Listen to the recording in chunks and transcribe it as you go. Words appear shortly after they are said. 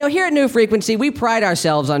Here at New Frequency, we pride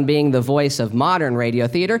ourselves on being the voice of modern radio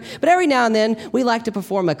theater, but every now and then, we like to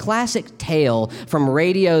perform a classic tale from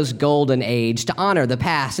radio's golden age to honor the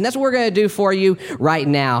past, and that's what we're going to do for you right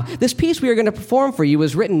now. This piece we are going to perform for you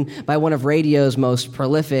was written by one of radio's most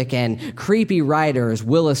prolific and creepy writers,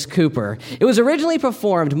 Willis Cooper. It was originally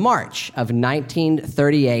performed March of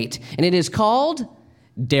 1938, and it is called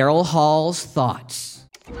Darrel Hall's Thoughts.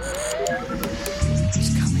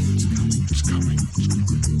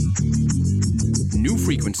 New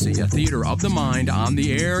Frequency, a theater of the mind, on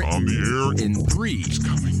the air. In 3. It's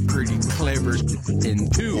coming. Pretty clever. In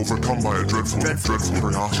 2. Overcome by a dreadful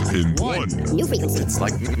curiosity. In 1. New Frequency. It's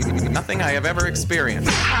like nothing I have ever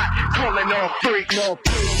experienced.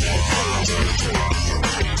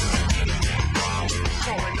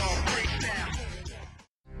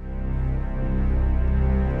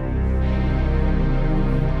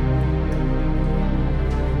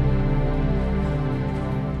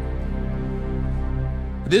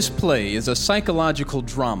 This play is a psychological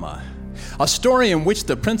drama, a story in which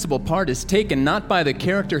the principal part is taken not by the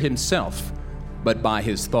character himself, but by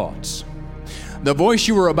his thoughts. The voice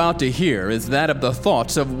you are about to hear is that of the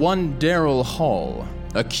thoughts of one Darrel Hall,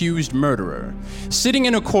 accused murderer, sitting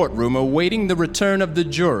in a courtroom awaiting the return of the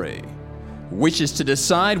jury, wishes to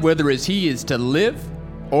decide whether he is to live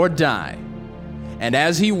or die. And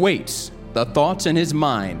as he waits, the thoughts in his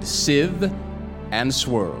mind sieve and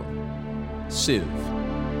swirl, sieve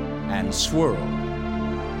and swirl,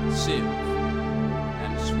 sieve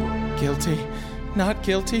and swirl. Guilty, not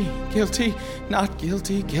guilty, guilty, not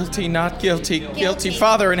guilty, guilty, not guilty, guilty.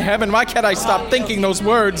 Father in heaven, why can't I stop thinking those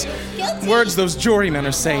words? Guilty. Words those jurymen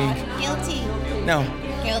are saying. Guilty. No,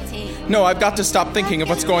 Guilty. no, I've got to stop thinking of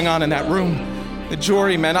what's going on in that room. The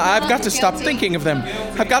jurymen, I've got to stop thinking of them.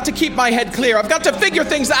 I've got to keep my head clear. I've got to figure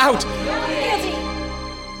things out. Guilty.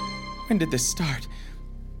 When did this start?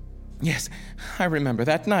 Yes, I remember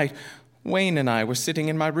that night. Wayne and I were sitting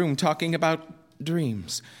in my room talking about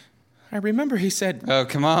dreams. I remember he said... Oh,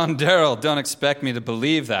 come on, Darrel. Don't expect me to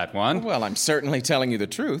believe that one. Well, I'm certainly telling you the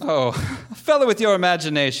truth. Oh, a fellow with your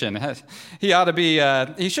imagination. He ought to be,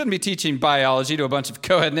 he shouldn't be teaching biology to a bunch of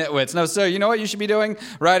co-ed nitwits. No, sir, you know what you should be doing?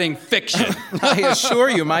 Writing fiction. I assure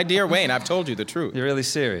you, my dear Wayne, I've told you the truth. You're really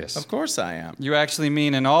serious? Of course I am. You actually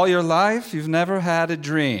mean in all your life you've never had a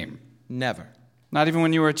dream? Never. Not even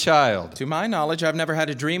when you were a child? To my knowledge, I've never had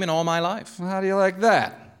a dream in all my life. Well, how do you like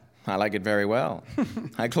that? I like it very well.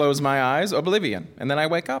 I close my eyes, oblivion, and then I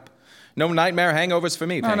wake up. No nightmare hangovers for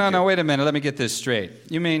me, thank you. No, wait a minute. Let me get this straight.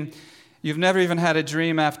 You mean you've never even had a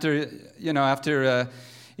dream after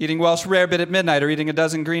eating Welsh rarebit at midnight or eating a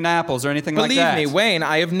dozen green apples or anything like that? Believe me, Wayne,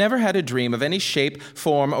 I have never had a dream of any shape,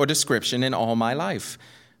 form, or description in all my life.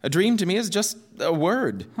 A dream to me is just a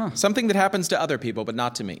word, something that happens to other people, but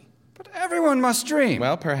not to me. But everyone must dream.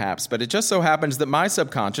 Well, perhaps, but it just so happens that my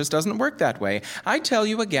subconscious doesn't work that way. I tell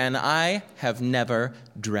you again, I have never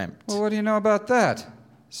dreamt. Well, what do you know about that?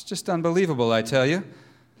 It's just unbelievable, I tell you.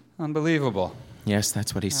 Unbelievable. Yes,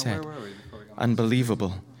 that's what he said. Where were we before we got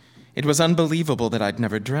Unbelievable. It was unbelievable that I'd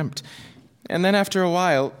never dreamt. And then after a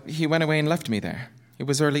while, he went away and left me there. It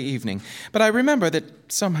was early evening. But I remember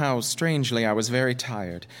that somehow, strangely, I was very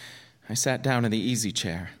tired. I sat down in the easy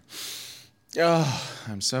chair. Oh,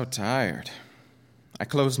 I'm so tired. I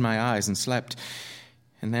closed my eyes and slept.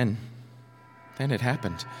 And then it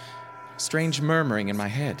happened. A strange murmuring in my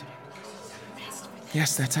head.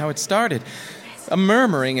 Yes, that's how it started. A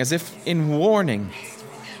murmuring as if in warning.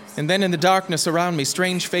 And then in the darkness around me,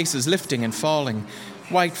 strange faces lifting and falling.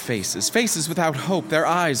 White faces, faces without hope, their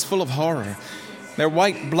eyes full of horror. Their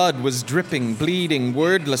white blood was dripping, bleeding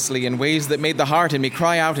wordlessly in ways that made the heart in me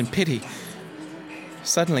cry out in pity.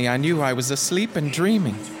 Suddenly, I knew I was asleep and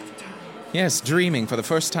dreaming. Yes, dreaming for the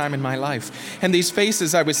first time in my life. And these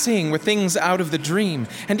faces I was seeing were things out of the dream.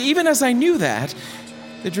 And even as I knew that,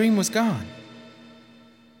 the dream was gone.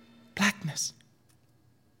 Blackness.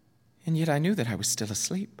 And yet I knew that I was still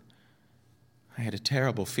asleep. I had a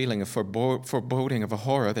terrible feeling of foreboding of a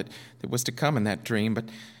horror that was to come in that dream. But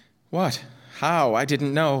what? How? I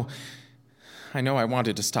didn't know. I know I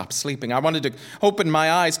wanted to stop sleeping. I wanted to open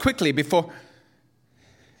my eyes quickly before...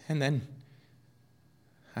 And then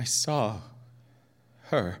I saw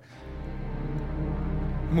her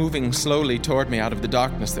moving slowly toward me out of the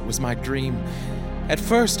darkness that was my dream. At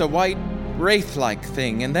first, a white, wraith-like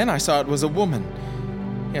thing, and then I saw it was a woman.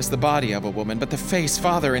 Yes, the body of a woman, but the face,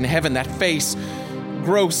 Father in heaven, that face.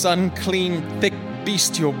 Gross, unclean, thick,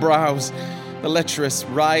 bestial brows. The lecherous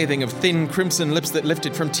writhing of thin, crimson lips that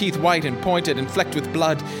lifted from teeth white and pointed and flecked with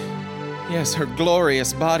blood. Yes, her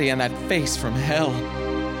glorious body and that face from hell.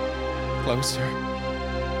 Closer.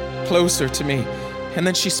 Closer to me. And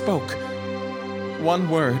then she spoke. One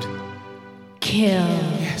word. Kill.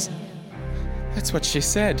 Yes. That's what she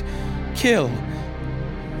said. Kill.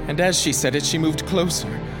 And as she said it, she moved closer.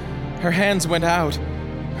 Her hands went out.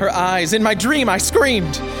 Her eyes. In my dream, I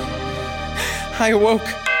screamed. I awoke.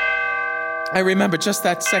 I remember just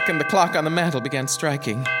that second the clock on the mantel began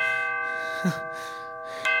striking.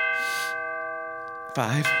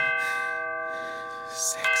 5,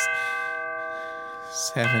 6,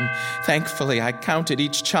 7. Thankfully, I counted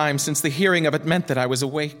each chime, since the hearing of it meant that I was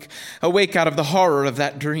awake. Awake out of the horror of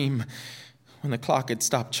that dream. When the clock had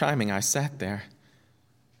stopped chiming, I sat there.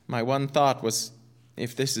 My one thought was,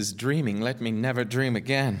 if this is dreaming, let me never dream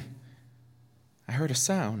again. I heard a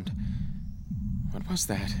sound. What was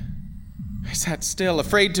that? I sat still,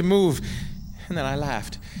 afraid to move, and then I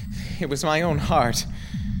laughed. It was my own heart.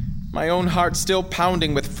 My own heart still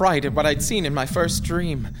pounding with fright at what I'd seen in my first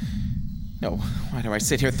dream. No, why do I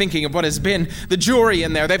sit here thinking of what has been? The jury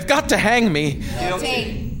in there, they've got to hang me.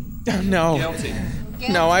 Guilty. No. Guilty.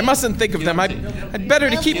 No, I mustn't think of them. I'd better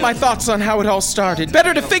to keep my thoughts on how it all started.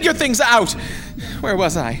 Better to figure things out. Where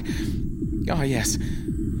was I? Oh, yes.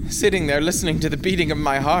 Sitting there listening to the beating of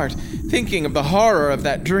my heart, thinking of the horror of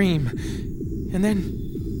that dream. And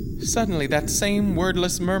then, suddenly, that same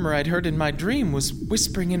wordless murmur I'd heard in my dream was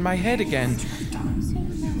whispering in my head again.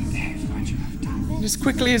 And as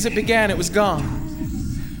quickly as it began, it was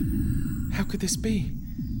gone. How could this be?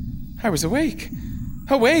 I was awake.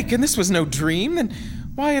 Awake, and this was no dream. Then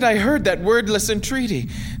why had I heard that wordless entreaty?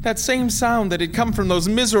 That same sound that had come from those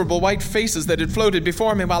miserable white faces that had floated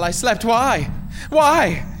before me while I slept. Why?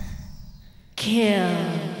 Why?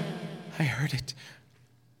 Kill. I heard it.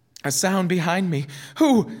 A sound behind me.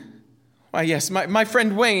 Who? Why, yes, my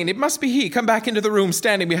friend Wayne. It must be he, come back into the room,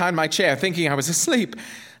 standing behind my chair, thinking I was asleep.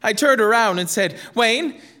 I turned around and said,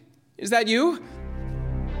 Wayne, is that you?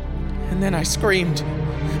 And then I screamed.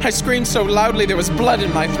 I screamed so loudly there was blood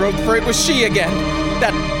in my throat, for it was she again.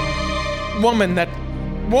 That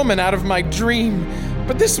woman out of my dream.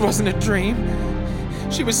 But this wasn't a dream.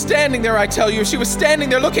 She was standing there, I tell you. She was standing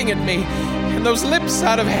there looking at me. And those lips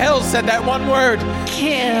out of hell said that one word.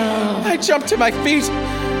 Kill. I jumped to my feet.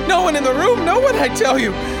 No one in the room, no one, I tell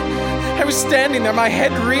you. I was standing there, my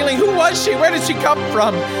head reeling. Who was she? Where did she come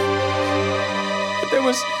from? But there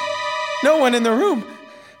was no one in the room.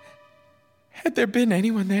 Had there been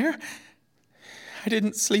anyone there? I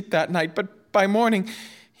didn't sleep that night, but by morning,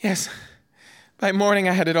 yes, by morning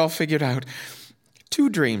I had it all figured out. 2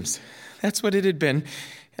 dreams, that's what it had been.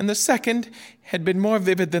 And the second had been more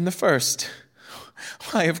vivid than the first.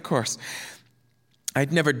 Why, of course.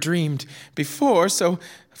 I'd never dreamed before, so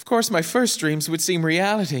of course my first dreams would seem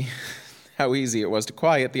reality. How easy it was to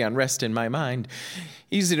quiet the unrest in my mind.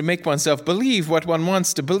 Easy to make oneself believe what one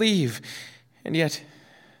wants to believe. And yet,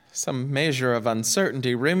 some measure of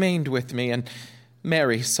uncertainty remained with me, and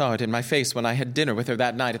Mary saw it in my face when I had dinner with her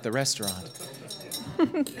that night at the restaurant.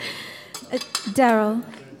 Darrel,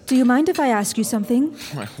 do you mind if I ask you something?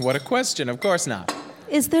 What a question. Of course not.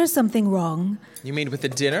 Is there something wrong? You mean with the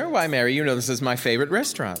dinner? Why, Mary, you know this is my favorite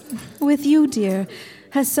restaurant. With you, dear.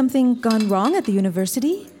 Has something gone wrong at the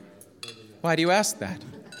university? Why do you ask that?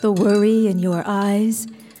 The worry in your eyes.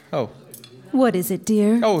 Oh. What is it,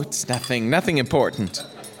 dear? Oh, it's nothing important.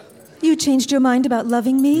 You changed your mind about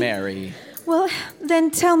loving me? Mary. Well, then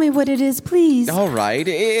tell me what it is, please. All right.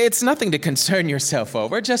 It's nothing to concern yourself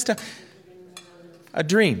over. Just a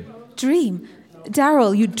dream. Dream?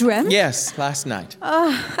 Darrel, you dreamt? Yes, last night. Oh,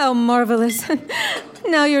 how marvelous.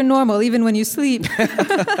 Now you're normal, even when you sleep.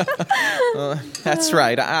 That's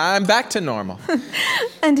right. I'm back to normal.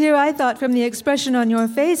 And here I thought from the expression on your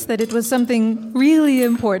face that it was something really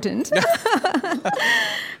important.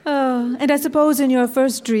 Oh, and I suppose in your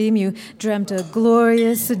first dream you dreamt a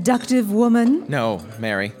glorious, seductive woman? No,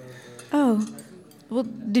 Mary. Oh. Well,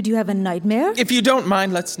 did you have a nightmare? If you don't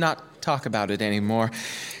mind, let's not talk about it anymore.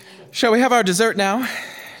 Shall we have our dessert now?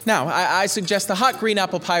 Now, I suggest the hot green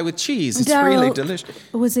apple pie with cheese. It's Darrel, really delicious.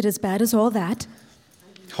 Was it as bad as all that?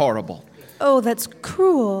 Horrible. Oh, that's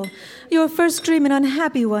cruel. Your first dream, an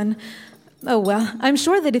unhappy one. Oh, well, I'm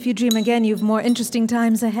sure that if you dream again, you've more interesting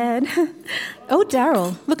times ahead. Oh,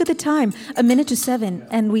 Darrel, look at the time. 7:01,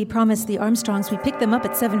 and we promised the Armstrongs we'd pick them up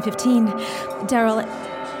at 7:15. Darrel,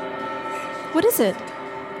 what is it?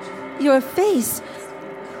 Your face.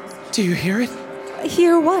 Do you hear it?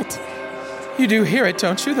 Hear what? You do hear it,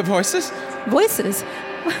 don't you? The voices? Voices?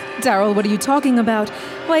 Darrel, what are you talking about?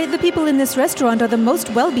 Why, the people in this restaurant are the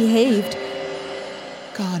most well-behaved.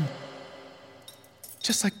 Gone.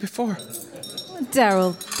 Just like before.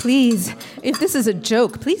 Darrel, please. If this is a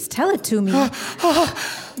joke, please tell it to me.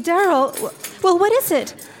 Darrel, well, what is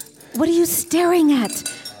it? What are you staring at?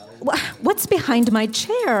 What's behind my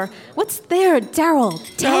chair? What's there, Darrel?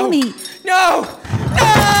 Tell me. No!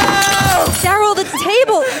 Darrel, the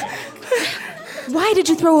table! Why did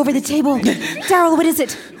you throw over the table? Darrel, what is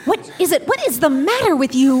it? What is it? What is the matter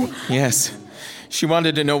with you? Yes. She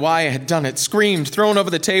wanted to know why I had done it. Screamed, thrown over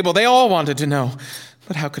the table. They all wanted to know.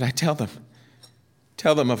 But how could I tell them?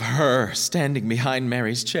 Tell them of her standing behind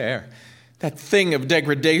Mary's chair. That thing of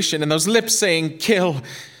degradation and those lips saying kill.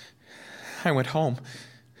 I went home.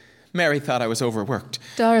 Mary thought I was overworked.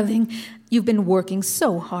 Darling, you've been working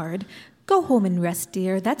so hard. Go home and rest,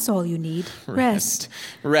 dear. That's all you need. Rest.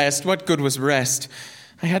 Rest. What good was rest?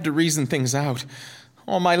 I had to reason things out.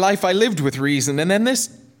 All my life I lived with reason, and then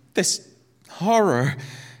this horror.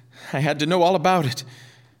 I had to know all about it.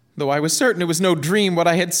 Though I was certain it was no dream, what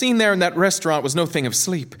I had seen there in that restaurant was no thing of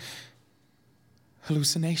sleep.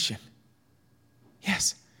 Hallucination.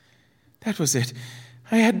 Yes, that was it.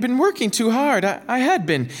 I had been working too hard. I had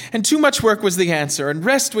been. And too much work was the answer, and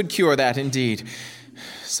rest would cure that indeed.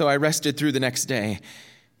 So I rested through the next day.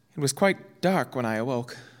 It was quite dark when I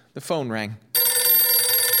awoke. The phone rang.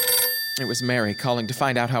 It was Mary calling to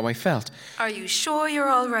find out how I felt. Are you sure you're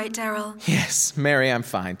all right, Darrel? Yes, Mary, I'm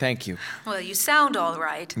fine, thank you. Well, you sound all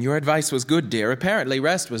right. Your advice was good, dear. Apparently,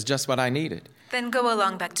 rest was just what I needed. Then go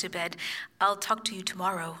along back to bed. I'll talk to you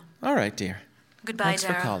tomorrow. All right, dear. Goodbye, Thanks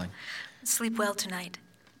Darrel. for calling. Sleep well tonight.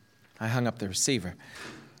 I hung up the receiver.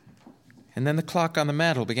 And then the clock on the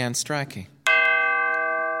mantel began striking.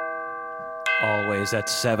 Always at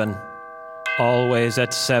 7. Always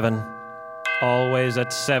at 7. Always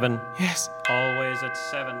at 7. Yes. Always at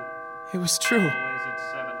 7. It was true. Always at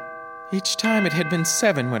 7. Each time it had been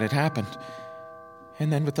 7 when it happened.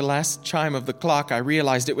 And then with the last chime of the clock, I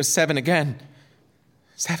realized it was 7 again.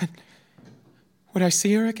 7? Would I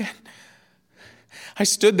see her again? I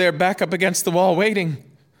stood there back up against the wall waiting.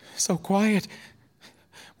 So quiet.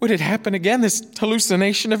 Would it happen again, this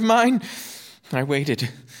hallucination of mine? I waited.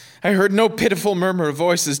 I heard no pitiful murmur of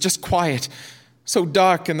voices, just quiet. So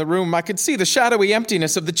dark in the room, I could see the shadowy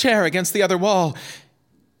emptiness of the chair against the other wall.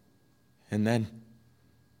 And then,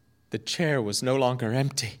 the chair was no longer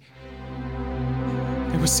empty.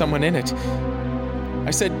 There was someone in it.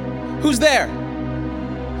 I said, "Who's there?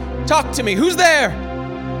 Talk to me, who's there?"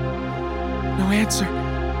 No answer.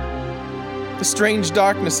 The strange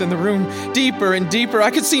darkness in the room, deeper and deeper.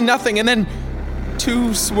 I could see nothing, and then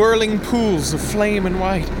 2 swirling pools of flame and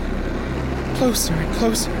white. Closer and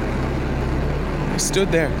closer. I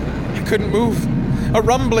stood there. I couldn't move. A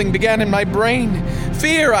rumbling began in my brain.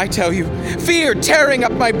 Fear, I tell you. Fear tearing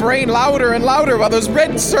up my brain louder and louder while those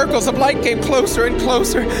red circles of light came closer and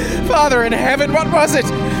closer. Father in heaven, what was it?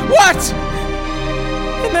 What?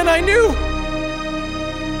 And then I knew.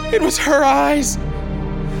 It was her eyes.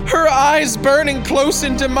 Her eyes burning close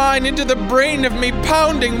into mine, into the brain of me,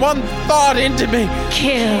 pounding one thought into me.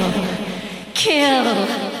 Kill.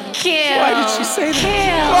 Kill. Kill. Why did she say that?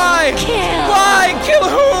 Kill. Why? Kill. Why? Kill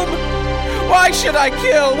whom? Why should I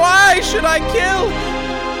kill? Why should I kill?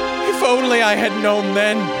 If only I had known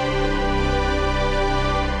then.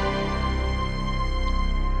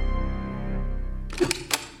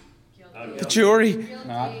 The jury.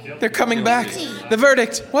 They're coming back. The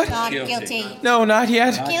verdict. What? Not guilty. No, not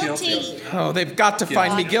yet. Guilty. Oh, they've got to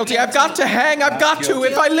find me guilty. I've got to hang. I've got to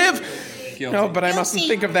if I live. No, but I mustn't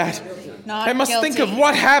think of that. Not I must think of guilty.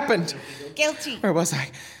 what happened. Guilty. Where was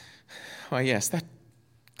I? Why, yes, that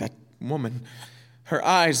woman. Her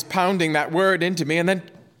eyes pounding that word into me and then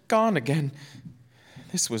gone again.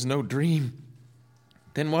 This was no dream.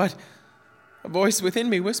 Then what? A voice within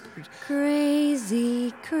me whispered,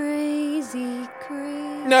 Crazy, crazy,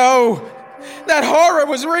 crazy. "No! That horror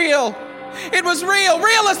was real! It was real!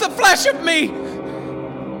 Real as the flesh of me!"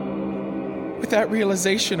 With that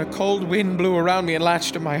realization, a cold wind blew around me and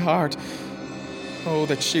latched at my heart. Oh,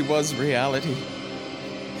 that she was reality.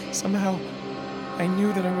 Somehow, I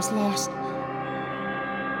knew that I was lost.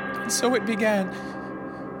 And so it began.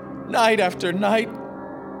 Night after night,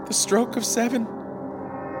 the stroke of 7.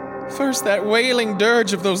 First that wailing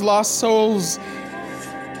dirge of those lost souls.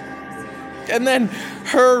 And then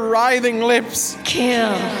her writhing lips.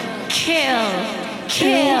 Kill. Kill.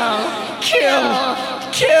 Kill.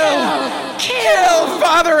 Kill! Kill!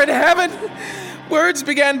 Father in heaven! Words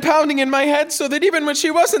began pounding in my head so that even when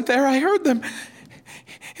she wasn't there, I heard them.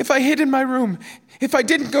 If I hid in my room, if I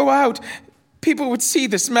didn't go out, people would see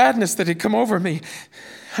this madness that had come over me.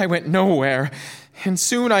 I went nowhere, and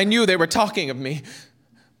soon I knew they were talking of me.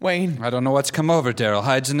 Wayne. I don't know what's come over Darrel.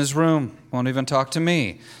 Hides in his room. Won't even talk to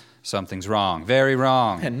me. Something's wrong. Very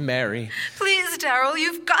wrong. And Mary. Please, Darrel,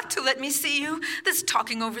 you've got to let me see you. This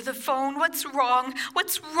talking over the phone, what's wrong?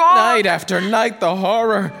 What's wrong? Night after night, the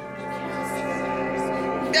horror.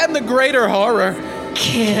 And the greater horror.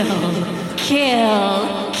 Kill,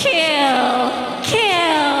 kill, kill,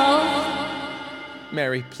 kill.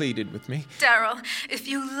 Mary pleaded with me. Darrel, if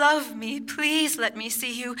you love me, please let me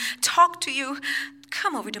see you, talk to you.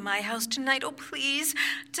 Come over to my house tonight, oh please.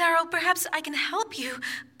 Darrel, perhaps I can help you.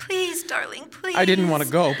 Please, darling, please. I didn't want to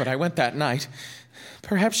go, but I went that night.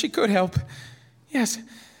 Perhaps she could help. Yes,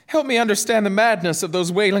 help me understand the madness of those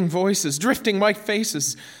wailing voices, drifting white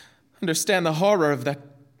faces. Understand the horror of that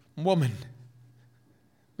woman.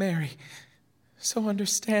 Mary, so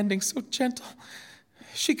understanding, so gentle.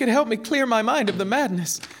 She could help me clear my mind of the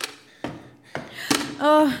madness.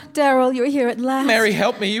 Oh, Darrel, you're here at last. Mary,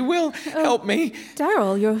 help me. You will help me.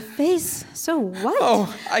 Darrel, your face so white.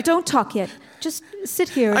 Oh, Don't talk yet. Just sit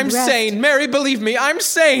here and I'm rest. sane. Mary, believe me, I'm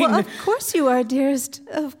sane. Well, of course you are, dearest.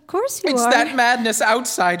 Of course you It's are. that madness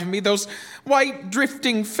outside of me, those white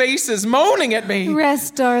drifting faces moaning at me.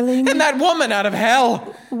 Rest, darling. And that woman out of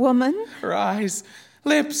hell. Woman? Her eyes,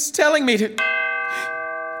 lips telling me to...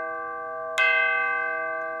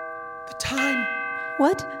 The time.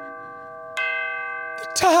 What? The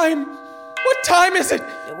time. What time is it?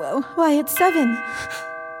 Well, why, it's 7.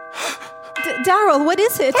 Darrel, what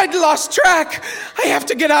is it? I'd lost track. I have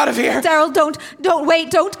to get out of here. Darrel, don't wait,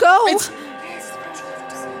 don't go.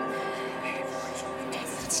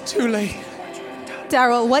 It's too late.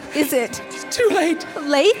 Darrel, what is it? It's too late.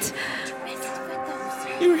 Late?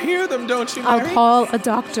 You hear them, don't you, Mary? I'll call a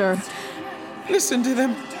doctor. Listen to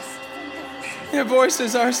them. Their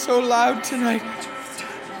voices are so loud tonight.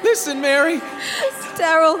 Listen, Mary.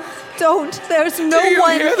 Darrel, don't. There's no Do you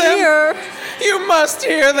one hear them? here. You must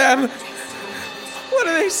hear them. What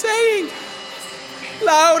are they saying?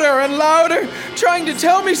 Louder and louder, trying to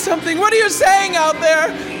tell me something. What are you saying out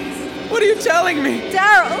there? What are you telling me?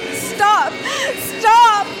 Darrel, stop!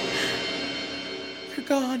 Stop! They're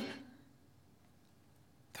gone.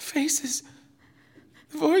 The faces,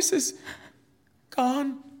 the voices,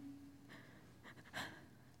 gone.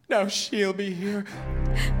 Now she'll be here.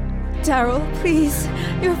 Darrel, please.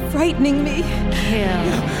 You're frightening me. Kill,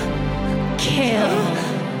 kill,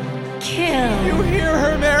 kill. You hear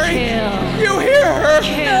her, Mary? Kill. You hear her?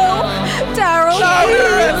 No! Darrel, Louder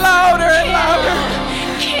please. and louder and louder.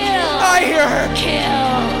 Kill. I hear her. Kill.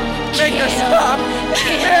 Make her stop.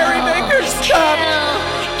 Mary, make her stop.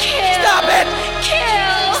 Kill. Stop it.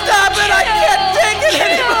 Kill. Stop it. I can't take it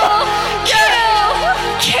anymore.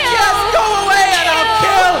 Yes, go away and I'll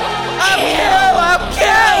kill. I'll kill. I'll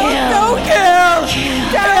kill. Don't kill.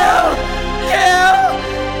 Kill. Kill.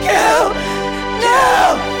 Kill. Kill.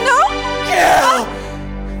 No! Kill.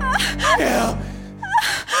 Kill.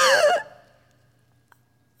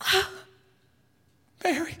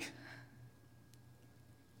 Mary.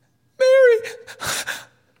 Mary.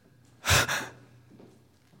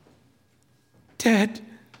 Dead.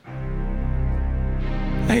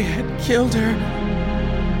 I had killed her.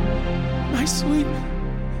 My sweet,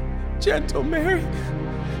 gentle Mary.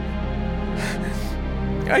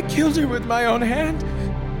 I killed her with my own hand.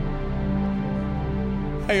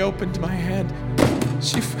 I opened my hand.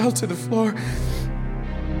 She fell to the floor.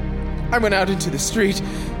 I went out into the street.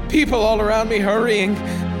 People all around me hurrying.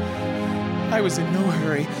 I was in no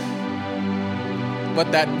hurry.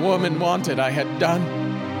 What that woman wanted, I had done.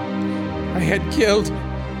 I had killed.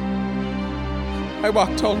 I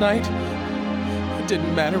walked all night. It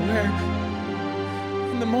didn't matter where.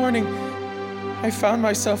 In the morning, I found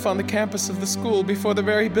myself on the campus of the school before the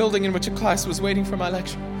very building in which a class was waiting for my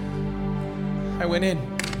lecture. I went in.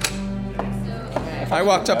 I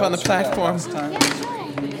walked up on the platform.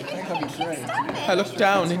 I looked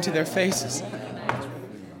down into their faces.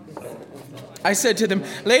 I said to them,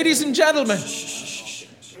 "Ladies and gentlemen,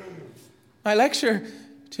 my lecture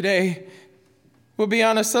today will be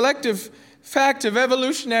on a selective fact of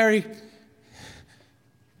evolutionary..."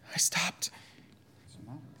 I stopped.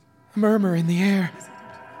 A murmur in the air.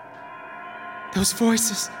 Those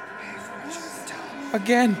voices.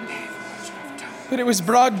 Again. But it was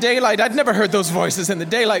broad daylight. I'd never heard those voices in the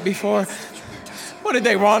daylight before. What did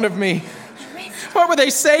they want of me? What were they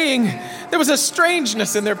saying? There was a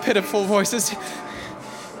strangeness in their pitiful voices.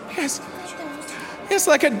 Yes,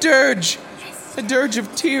 like a dirge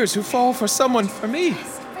of tears who fall for someone, for me.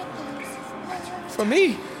 For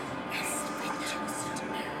me.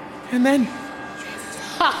 And then,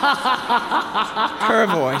 her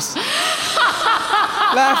voice,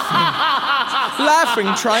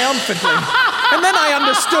 laughing triumphantly. And then I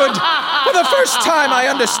understood. For the first time, I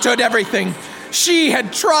understood everything. She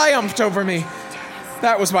had triumphed over me.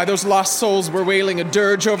 That was why those lost souls were wailing a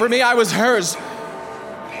dirge over me. I was hers.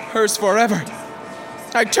 Hers forever.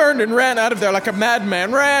 I turned and ran out of there like a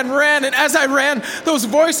madman. Ran, and as I ran, those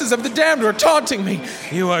voices of the damned were taunting me.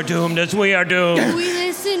 You are doomed as we are doomed. We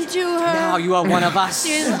listen to her. Now you are one of us.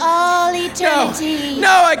 Through all eternity.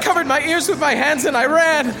 No, I covered my ears with my hands and I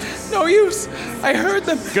ran. No use. I heard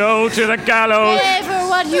them. Go to the gallows. Pay for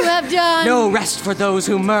what you have done. No rest for those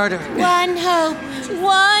who murder. One hope.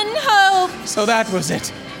 One hope. So that was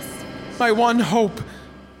it. My one hope.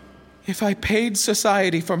 If I paid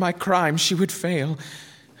society for my crime, she would fail.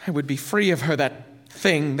 I would be free of her, that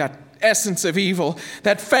thing, that essence of evil,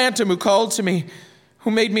 that phantom who called to me, who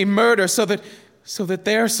made me murder so that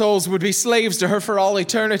their souls would be slaves to her for all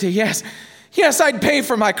eternity. Yes, I'd pay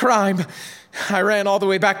for my crime. I ran all the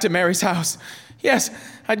way back to Mary's house. Yes,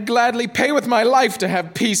 I'd gladly pay with my life to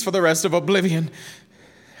have peace for the rest of oblivion.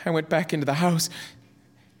 I went back into the house.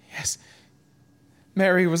 Yes,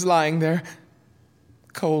 Mary was lying there,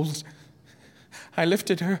 cold. I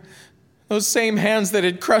lifted her. Those same hands that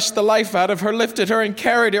had crushed the life out of her lifted her and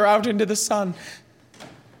carried her out into the sun.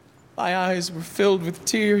 My eyes were filled with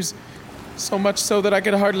tears, so much so that I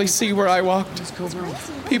could hardly see where I walked.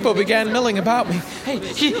 People began milling about me. Hey,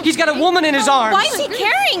 he's got a woman in his arms. Why is he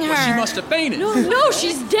carrying her? She must have fainted. No,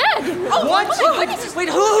 she's dead. Oh, What? Wait,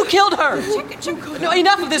 who killed her? No,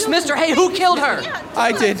 enough of this, mister. Hey, who killed her?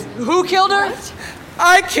 I did. Who killed her?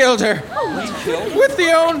 I killed her. With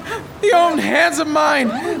the own hands of mine.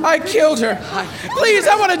 I killed her. Please,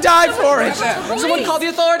 I want to die for it. Someone call the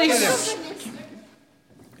authorities.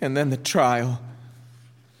 And then the trial.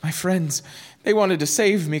 My friends, they wanted to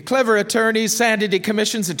save me. Clever attorneys, sanity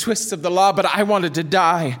commissions, and twists of the law, but I wanted to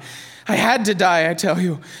die. I had to die, I tell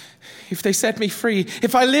you. If they set me free,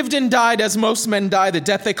 if I lived and died as most men die, the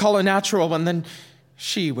death they call a natural one, then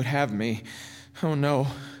she would have me. Oh no.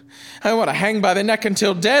 I want to hang by the neck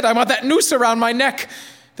until dead. I want that noose around my neck.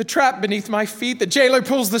 The trap beneath my feet. The jailer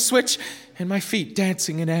pulls the switch. And my feet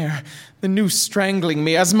dancing in air. The noose strangling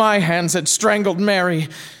me as my hands had strangled Mary.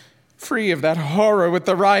 Free of that horror with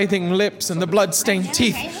the writhing lips and the blood-stained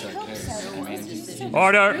teeth.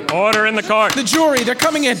 Order in the court. The jury, they're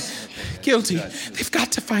coming in. Guilty. They've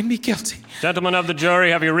got to find me guilty. Gentlemen of the jury,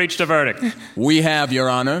 have you reached a verdict? We have, Your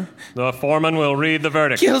Honor. The foreman will read the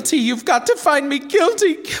verdict. Guilty. You've got to find me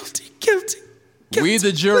guilty. Guilty. We,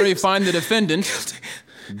 the jury, find the defendant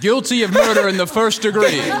guilty of murder in the first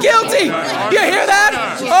degree. Guilty! You hear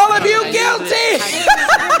that? All of you guilty!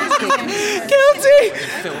 Guilty!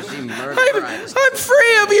 I'm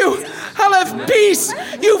free of you! I'll have peace!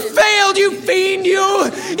 You failed, you fiend, you!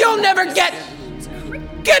 You'll never get...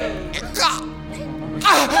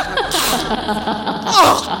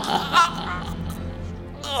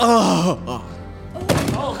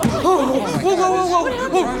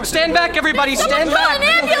 Whoa. Stand back, everybody. Stand back. Call an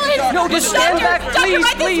ambulance. No, just stand back.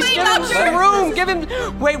 Please. Give him some room. Give him...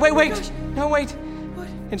 Wait. No, wait.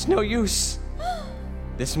 It's no use.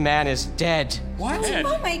 This man is dead. What?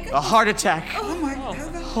 Oh my God. A heart attack. Oh my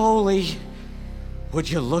God. Holy. Would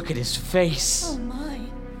you look at his face? Oh my.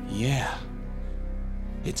 Yeah.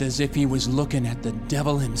 It's as if he was looking at the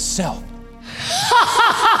devil himself.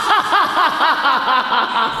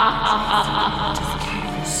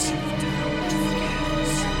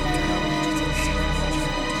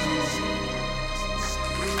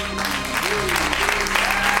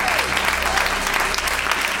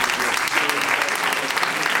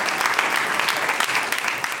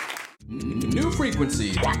 New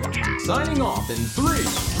frequency. Signing off in 3,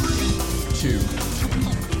 2,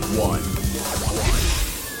 1.